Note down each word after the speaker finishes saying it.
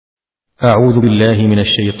أعوذ بالله من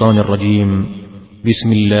الشيطان الرجيم.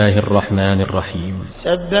 بسم الله الرحمن الرحيم.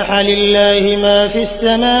 سبح لله ما في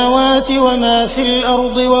السماوات وما في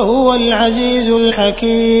الأرض وهو العزيز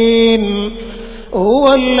الحكيم.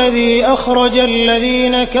 هو الذي أخرج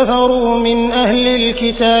الذين كفروا من أهل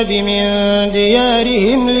الكتاب من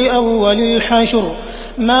ديارهم لأول الحشر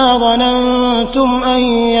ما ظننتم أن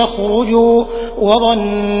يخرجوا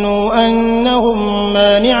وظنوا أنهم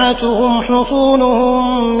مانعتهم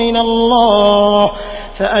حصونهم من الله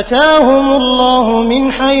فأتاهم الله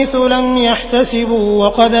من حيث لم يحتسبوا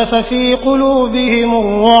وقذف في قلوبهم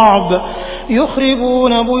الرعب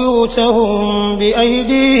يخربون بيوتهم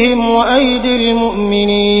بأيديهم وأيدي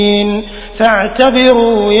المؤمنين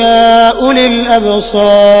فاعتبروا يا أولي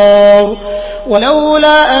الأبصار.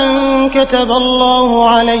 ولولا أن كتب الله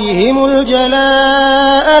عليهم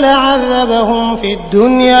الجلاء لعذبهم في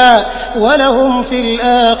الدنيا ولهم في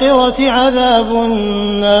الآخرة عذاب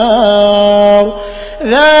النار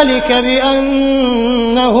ذلك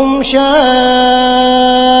بأنهم شاقوا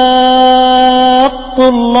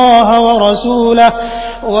الله ورسوله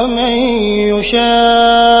ومن يشاق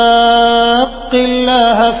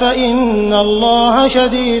الله فإن الله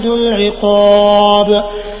شديد العقاب.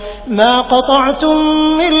 ما قطعتم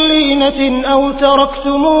من لينة أو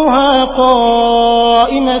تركتموها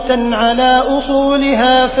قائمة على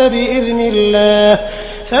أصولها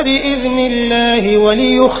فبإذن الله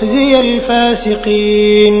وليخزي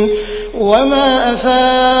الفاسقين. وما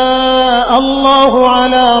أفاء الله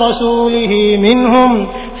على رسوله منهم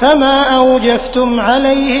فما أوجفتم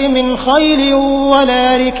عليه من خيل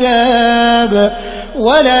ولا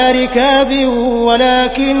ركاب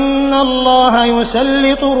ولكن الله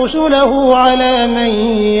يسلط رسله على من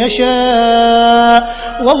يشاء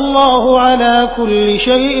والله على كل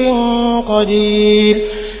شيء قدير.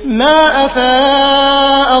 ما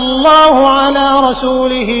أفاء الله على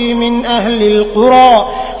رسوله من أهل القرى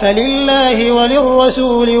فلله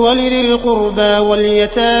وللرسول ولذي القربى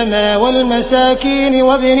واليتامى والمساكين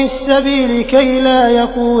وابن السبيل كي لا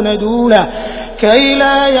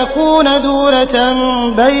يكون دولة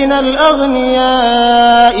بين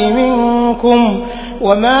الأغنياء منكم.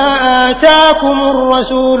 وما آتاكم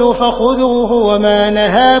الرسول فخذوه وما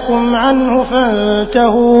نهاكم عنه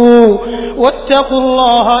فانتهوا واتقوا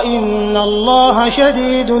الله إن الله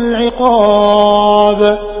شديد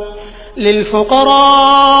العقاب.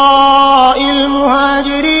 للفقراء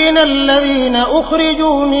المهاجرين الذين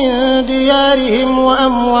أخرجوا من ديارهم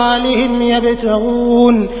وأموالهم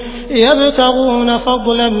يبتغون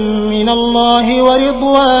فضلا من الله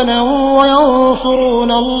ورضوانا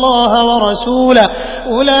وينصرون الله ورسوله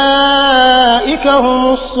أولئك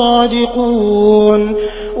هم الصادقون.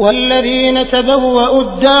 والذين تبوأوا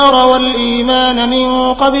الدار والإيمان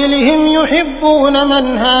من قبلهم يحبون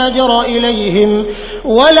من هاجر إليهم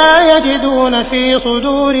ولا يجدون في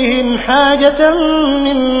صدورهم حاجة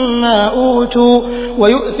مما أوتوا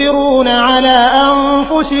ويؤثرون على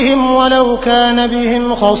أنفسهم ولو كان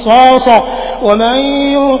بهم خصاصة ومن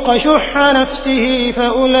يوق شح نفسه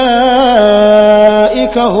فأولئك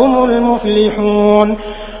هم المفلحون.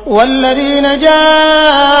 والذين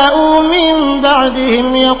جاءوا من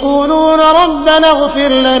بعدهم يقولون ربنا اغفر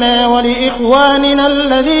لنا ولإخواننا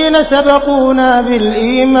الذين سبقونا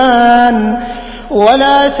بالإيمان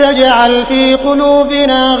ولا تجعل في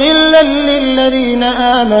قلوبنا غلا للذين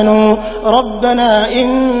آمنوا ربنا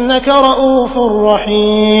إنك رؤوف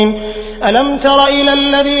رحيم. ألم تر إلى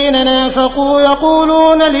الذين نافقوا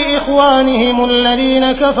يقولون لإخوانهم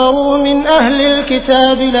الذين كفروا من أهل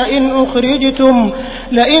الكتاب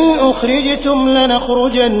لئن أخرجتم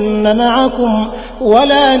لنخرجن معكم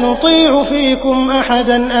ولا نطيع فيكم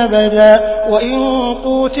أحدا أبدا وإن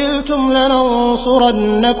قوتلتم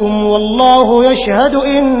لننصرنكم والله يشهد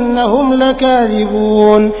إنهم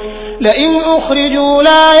لكاذبون. لئن أخرجوا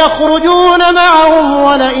لا يخرجون معهم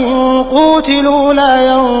ولئن قوتلوا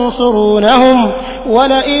لا ينصرونهم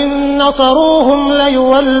ولئن نصروهم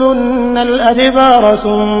ليولن الأدبار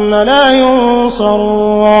ثم لا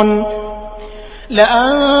ينصرون.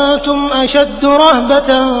 لأنتم أشد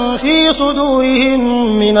رهبة في صدورهم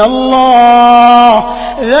من الله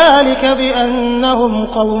ذلك بأنهم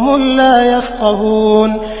قوم لا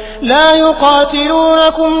يفقهون. لا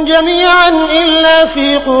يقاتلونكم جميعا إلا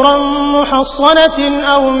في قرى محصنة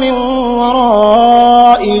أو من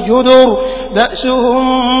وراء جدر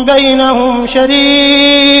بأسهم بينهم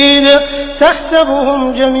شديد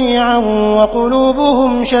تحسبهم جميعا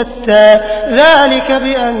وقلوبهم شتى ذلك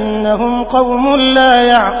بأنهم قوم لا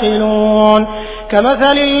يعقلون.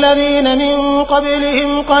 كمثل الذين من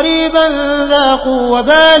قبلهم قريبا ذاقوا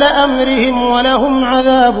وبال أمرهم ولهم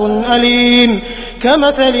عذاب أليم.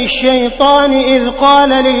 كمثل الشيطان إذ قال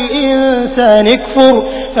للإنسان اكفر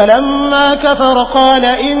فلما كفر قال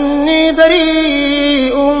إني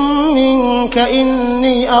بريء منك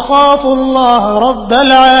إني أخاف الله رب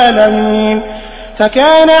العالمين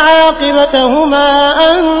فكان عاقبتهما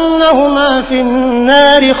أنهما في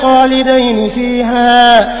النار خالدين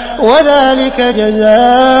فيها وذلك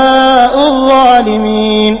جزاء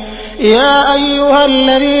الظالمين يا أيها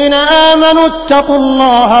الذين آمنوا اتقوا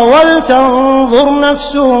الله ولتنظر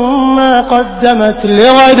نفس ما قدمت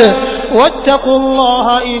لغد واتقوا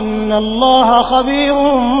الله إن الله خبير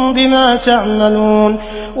بما تعملون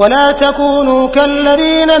ولا تكونوا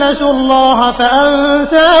كالذين نسوا الله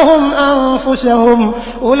فأنساهم أنفسهم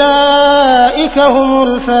أولئك هم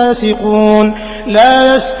الفاسقون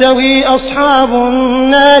لا يستوي أصحاب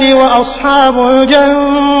النار وأصحاب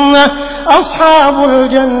الجنة أصحاب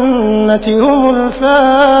الجنة هم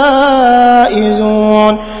الفائزون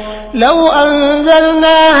لو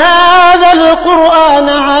أنزلنا هذا القرآن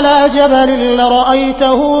على جبل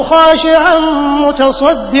لرأيته خاشعا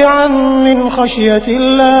متصدعا من خشية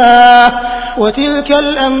الله وتلك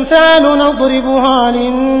الأمثال نضربها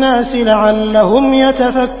للناس لعلهم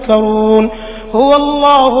يتفكرون هو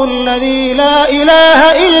الله الذي لا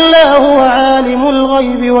إله إلا هو عالم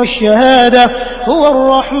الغيب والشهادة هو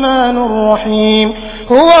الرحمن الرحيم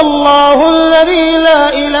هو الله الذي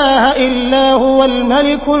لا إله إلا هو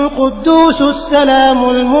الملك القدوس السلام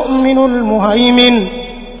المؤمن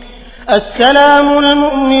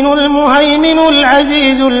المهيمن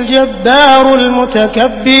العزيز الجبار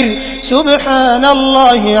المتكبر سبحان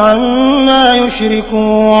الله عما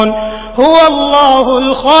يشركون هو الله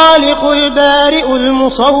الخالق البارئ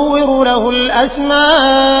المصور له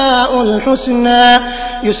الأسماء الحسنى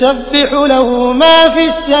يسبح له ما في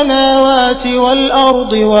السماوات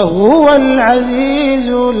والأرض وهو العزيز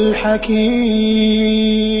الحكيم